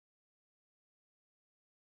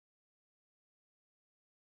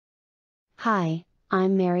Hi,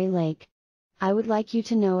 I'm Mary Lake. I would like you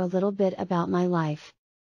to know a little bit about my life.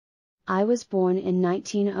 I was born in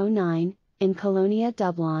 1909, in Colonia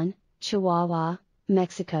Dublon, Chihuahua,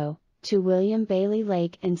 Mexico, to William Bailey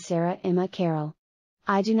Lake and Sarah Emma Carroll.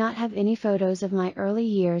 I do not have any photos of my early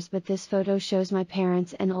years, but this photo shows my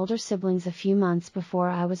parents and older siblings a few months before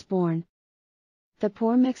I was born. The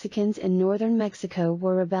poor Mexicans in northern Mexico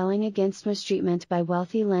were rebelling against mistreatment by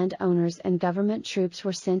wealthy landowners, and government troops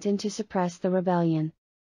were sent in to suppress the rebellion.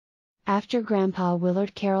 After Grandpa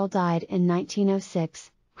Willard Carroll died in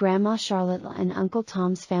 1906, Grandma Charlotte and Uncle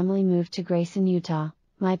Tom's family moved to Grayson, Utah.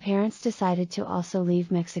 My parents decided to also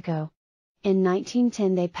leave Mexico. In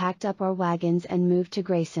 1910 they packed up our wagons and moved to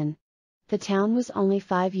Grayson. The town was only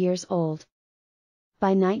 5 years old.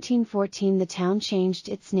 By 1914 the town changed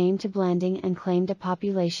its name to Blanding and claimed a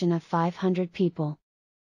population of 500 people.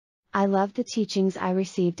 I loved the teachings I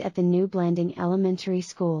received at the new Blanding Elementary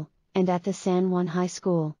School, and at the San Juan High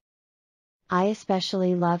School. I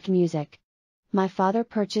especially loved music. My father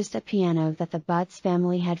purchased a piano that the Butts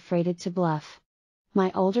family had freighted to Bluff.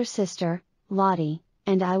 My older sister, Lottie,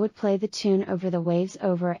 and I would play the tune Over the Waves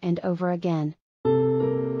over and over again.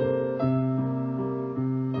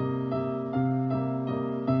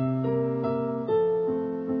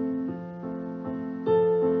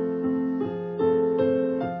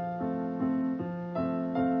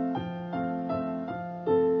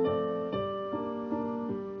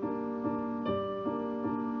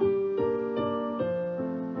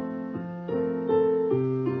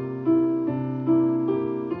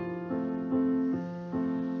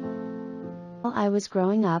 While I was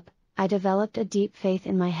growing up, I developed a deep faith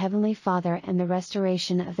in my Heavenly Father and the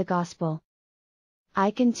restoration of the gospel.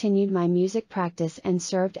 I continued my music practice and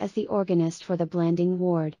served as the organist for the Blanding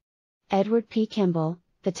ward. Edward P. Kimball,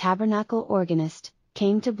 the tabernacle organist,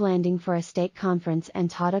 came to Blanding for a stake conference and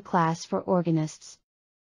taught a class for organists.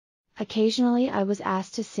 Occasionally I was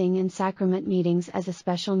asked to sing in sacrament meetings as a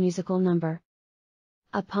special musical number.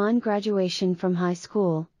 Upon graduation from high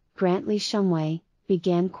school, Grant Lee Shumway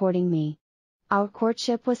began courting me. Our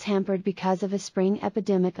courtship was hampered because of a spring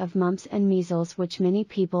epidemic of mumps and measles which many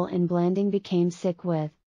people in Blanding became sick with.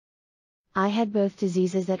 I had both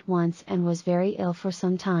diseases at once and was very ill for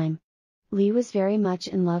some time. Lee was very much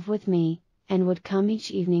in love with me, and would come each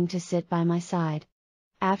evening to sit by my side.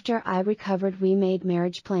 After I recovered we made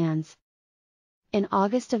marriage plans. In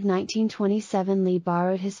August of 1927 Lee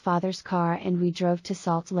borrowed his father's car and we drove to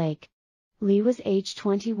Salt Lake. Lee was age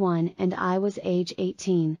 21 and I was age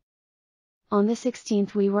 18. On the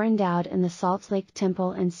 16th we were endowed in the Salt Lake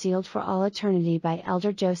Temple and sealed for all eternity by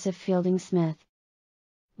Elder Joseph Fielding Smith.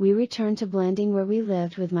 We returned to Blanding where we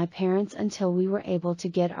lived with my parents until we were able to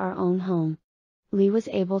get our own home. Lee was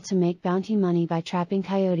able to make bounty money by trapping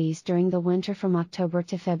coyotes during the winter from October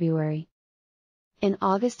to February. In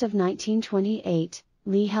August of 1928,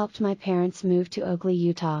 Lee helped my parents move to Oakley,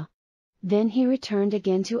 Utah. Then he returned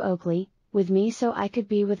again to Oakley, with me so I could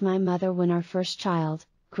be with my mother when our first child,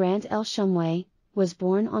 Grant L. Shumway, was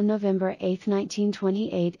born on November 8,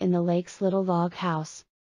 1928 in the Lake's little log house.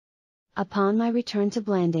 Upon my return to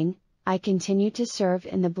Blanding, I continued to serve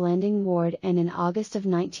in the Blanding ward and in August of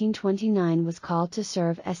 1929 was called to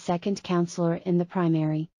serve as second counselor in the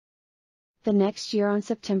primary. The next year on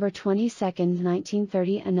September 22,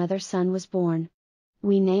 1930 another son was born.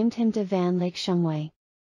 We named him Devan Lake Shumway.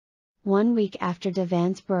 1 week after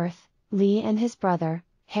Devan's birth, Lee and his brother,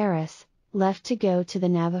 Harris, left to go to the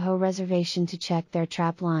Navajo reservation to check their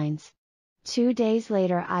trap lines. 2 days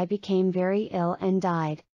later I became very ill and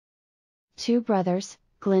died. 2 brothers,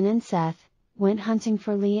 Glenn and Seth, went hunting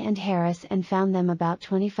for Lee and Harris and found them about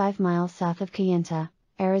 25 miles south of Kayenta,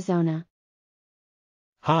 Arizona.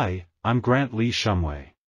 Hi, I'm Grant Lee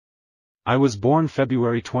Shumway. I was born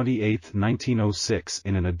February 28, 1906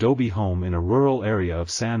 in an adobe home in a rural area of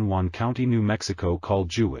San Juan County, New Mexico called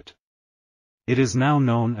Jewett. It is now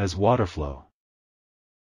known as Waterflow.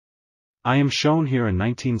 I am shown here in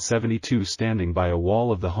 1972 standing by a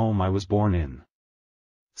wall of the home I was born in.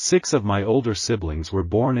 6 of my older siblings were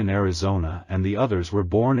born in Arizona and the others were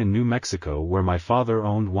born in New Mexico where my father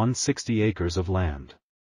owned 160 acres of land.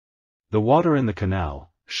 The water in the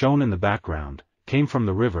canal, shown in the background, came from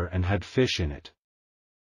the river and had fish in it.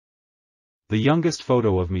 The youngest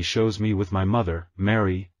photo of me shows me with my mother,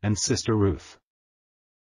 Mary, and sister Ruth.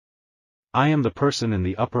 I am the person in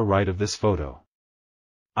the upper right of this photo.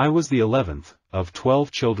 I was the 11th, of 12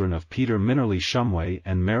 children of Peter Minnerly Shumway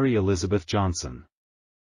and Mary Elizabeth Johnson.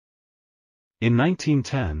 In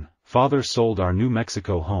 1910, Father sold our New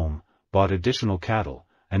Mexico home, bought additional cattle,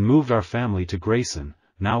 and moved our family to Grayson,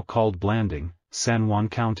 now called Blanding, San Juan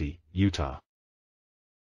County, Utah.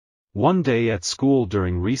 One day at school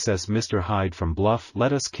during recess, Mr. Hyde from Bluff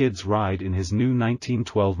let us kids ride in his new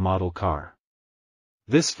 1912 model car.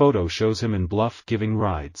 This photo shows him in Bluff giving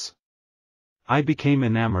rides. I became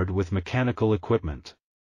enamored with mechanical equipment.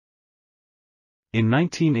 In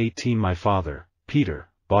 1918 my father, Peter,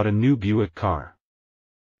 bought a new Buick car.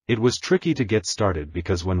 It was tricky to get started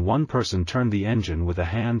because when one person turned the engine with a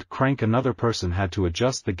hand crank, another person had to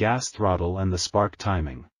adjust the gas throttle and the spark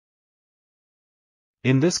timing.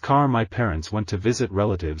 In this car my parents went to visit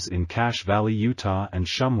relatives in Cache Valley, Utah and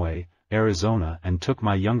Shumway, Arizona, and took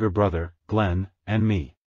my younger brother, Glenn, and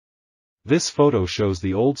me. This photo shows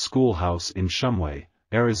the old schoolhouse in Shumway,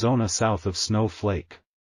 Arizona, south of Snowflake.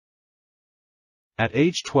 At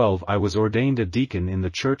age 12 I was ordained a deacon in the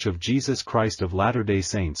Church of Jesus Christ of Latter-day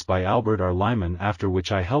Saints by Albert R. Lyman, after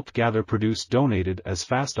which I helped gather produce donated as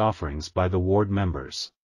fast offerings by the ward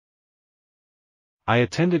members. I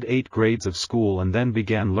attended 8 grades of school and then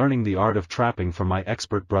began learning the art of trapping from my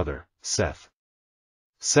expert brother, Seth.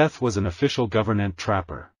 Seth was an official government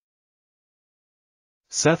trapper.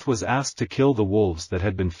 Seth was asked to kill the wolves that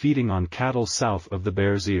had been feeding on cattle south of the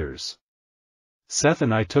Bears Ears. Seth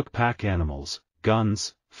and I took pack animals,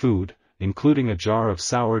 guns, food, including a jar of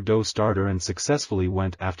sourdough starter, and successfully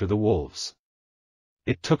went after the wolves.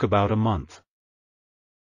 It took about a month.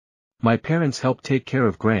 My parents helped take care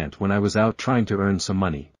of Grant when I was out trying to earn some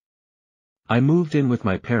money. I moved in with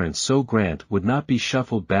my parents so Grant would not be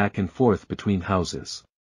shuffled back and forth between houses.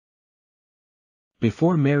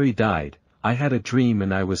 Before Mary died, I had a dream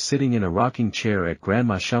and I was sitting in a rocking chair at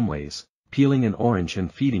Grandma Shumway's, peeling an orange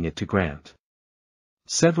and feeding it to Grant.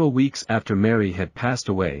 Several weeks after Mary had passed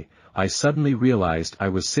away, I suddenly realized I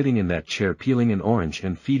was sitting in that chair peeling an orange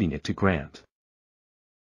and feeding it to Grant.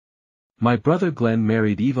 My brother Glenn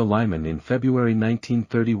married Eva Lyman in February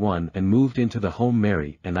 1931 and moved into the home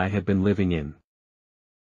Mary and I had been living in.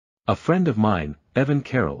 A friend of mine, Evan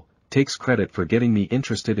Carroll, takes credit for getting me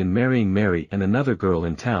interested in marrying Mary and another girl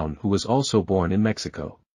in town who was also born in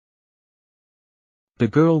Mexico. The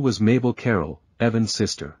girl was Mable Carroll, Evan's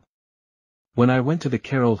sister. When I went to the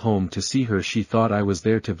Carroll home to see her, she thought I was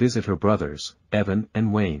there to visit her brothers, Evan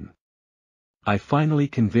and Wayne. I finally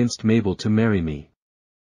convinced Mable to marry me.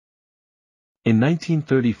 In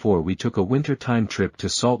 1934 we took a winter-time trip to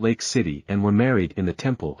Salt Lake City and were married in the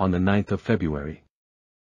temple on the 9th of February.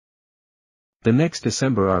 The next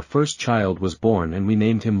December our first child was born and we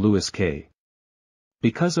named him Louis K.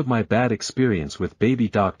 Because of my bad experience with baby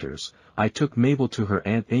doctors, I took Mable to her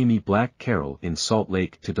Aunt Amy Black Carroll in Salt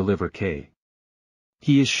Lake to deliver K.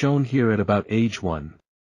 He is shown here at about age 1.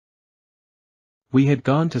 We had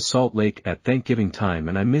gone to Salt Lake at Thanksgiving time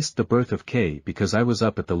and I missed the birth of Kay because I was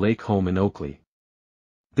up at the lake home in Oakley.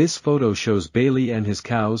 This photo shows Bailey and his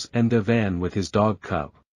cows and Devan with his dog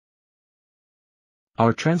Cub.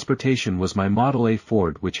 Our transportation was my Model A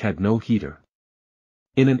Ford, which had no heater.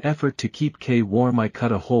 In an effort to keep Kay warm, I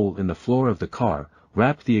cut a hole in the floor of the car,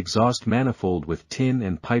 wrapped the exhaust manifold with tin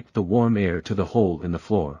and piped the warm air to the hole in the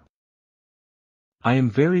floor. I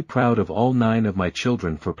am very proud of all 9 of my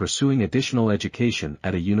children for pursuing additional education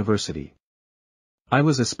at a university. I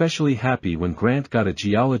was especially happy when Grant got a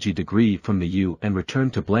geology degree from the U and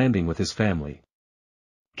returned to Blanding with his family.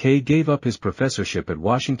 Kay gave up his professorship at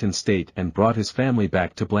Washington State and brought his family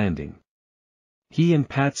back to Blanding. He and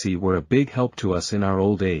Patsy were a big help to us in our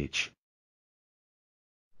old age.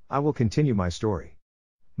 I will continue my story.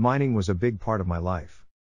 Mining was a big part of my life.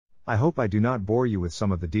 I hope I do not bore you with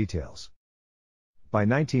some of the details. By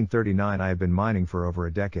 1939 I had been mining for over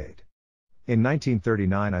a decade. In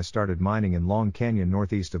 1939 I started mining in Long Canyon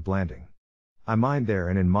northeast of Blanding. I mined there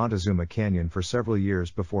and in Montezuma Canyon for several years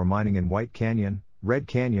before mining in White Canyon, Red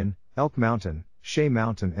Canyon, Elk Mountain, Shea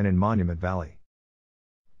Mountain and in Monument Valley.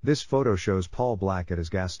 This photo shows Paul Black at his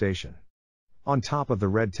gas station. On top of the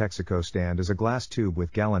red Texaco stand is a glass tube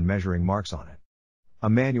with gallon measuring marks on it. A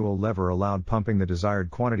manual lever allowed pumping the desired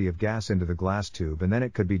quantity of gas into the glass tube and then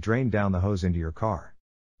it could be drained down the hose into your car.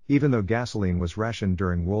 Even though gasoline was rationed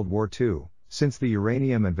during World War II, since the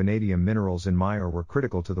uranium and vanadium minerals in my ore were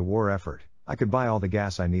critical to the war effort, I could buy all the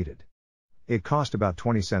gas I needed. It cost about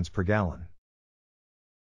 20 cents per gallon.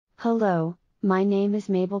 Hello, my name is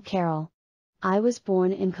Mable Carroll. I was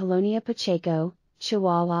born in Colonia Pacheco,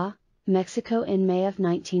 Chihuahua, Mexico in May of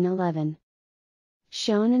 1911.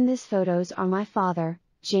 Shown in these photos are my father,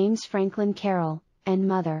 James Franklin Carroll, and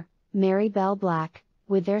mother, Mary Bell Black,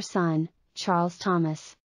 with their son, Charles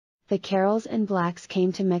Thomas. The Carrolls and Blacks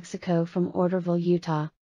came to Mexico from Orderville, Utah.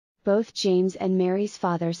 Both James and Mary's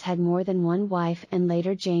fathers had more than one wife and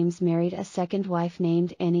later James married a second wife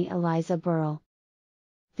named Annie Eliza Burrell.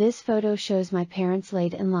 This photo shows my parents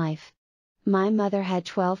late in life. My mother had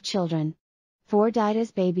 12 children. 4 died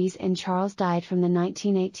as babies and Charles died from the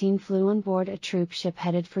 1918 flu on board a troop ship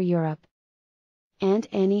headed for Europe. Aunt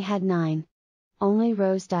Annie had 9. Only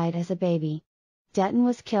Rose died as a baby. Detton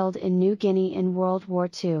was killed in New Guinea in World War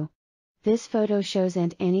II. This photo shows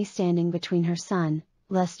Aunt Annie standing between her son,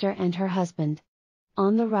 Lester, and her husband.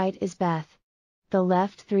 On the right is Beth. The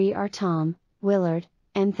left 3 are Tom, Willard,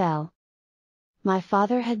 and Thel. My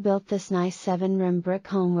father had built this nice 7-room brick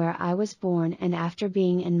home where I was born, and after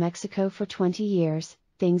being in Mexico for 20 years,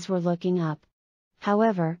 things were looking up.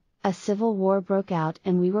 However, a civil war broke out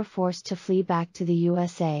and we were forced to flee back to the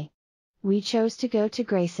USA. We chose to go to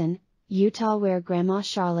Grayson, Utah, where Grandma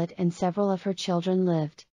Charlotte and several of her children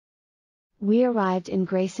lived. We arrived in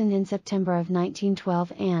Grayson in September of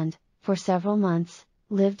 1912 and, for several months,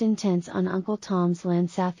 lived in tents on Uncle Tom's land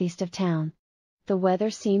southeast of town. The weather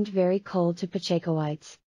seemed very cold to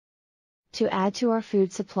Pachecoites. To add to our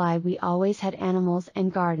food supply, we always had animals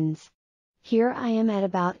and gardens. Here I am at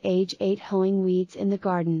about age 8 hoeing weeds in the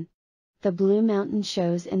garden. The Blue Mountain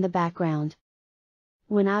shows in the background.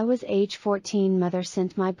 When I was age 14, Mother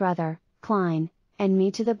sent my brother, Klein, and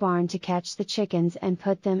me to the barn to catch the chickens and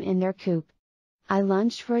put them in their coop. I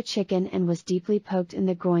lunged for a chicken and was deeply poked in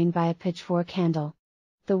the groin by a pitchfork handle.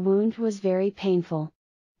 The wound was very painful.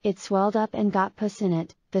 It swelled up and got pus in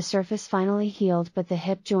it. The surface finally healed, but the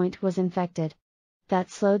hip joint was infected. That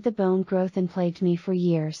slowed the bone growth and plagued me for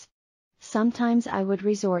years. Sometimes I would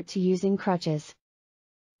resort to using crutches.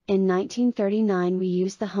 In 1939 we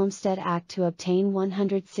used the Homestead Act to obtain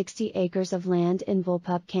 160 acres of land in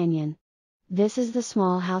Bullpup Canyon. This is the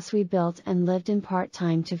small house we built and lived in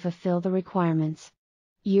part-time to fulfill the requirements.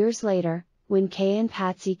 Years later, when Kay and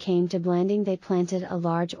Patsy came to Blanding, they planted a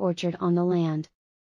large orchard on the land.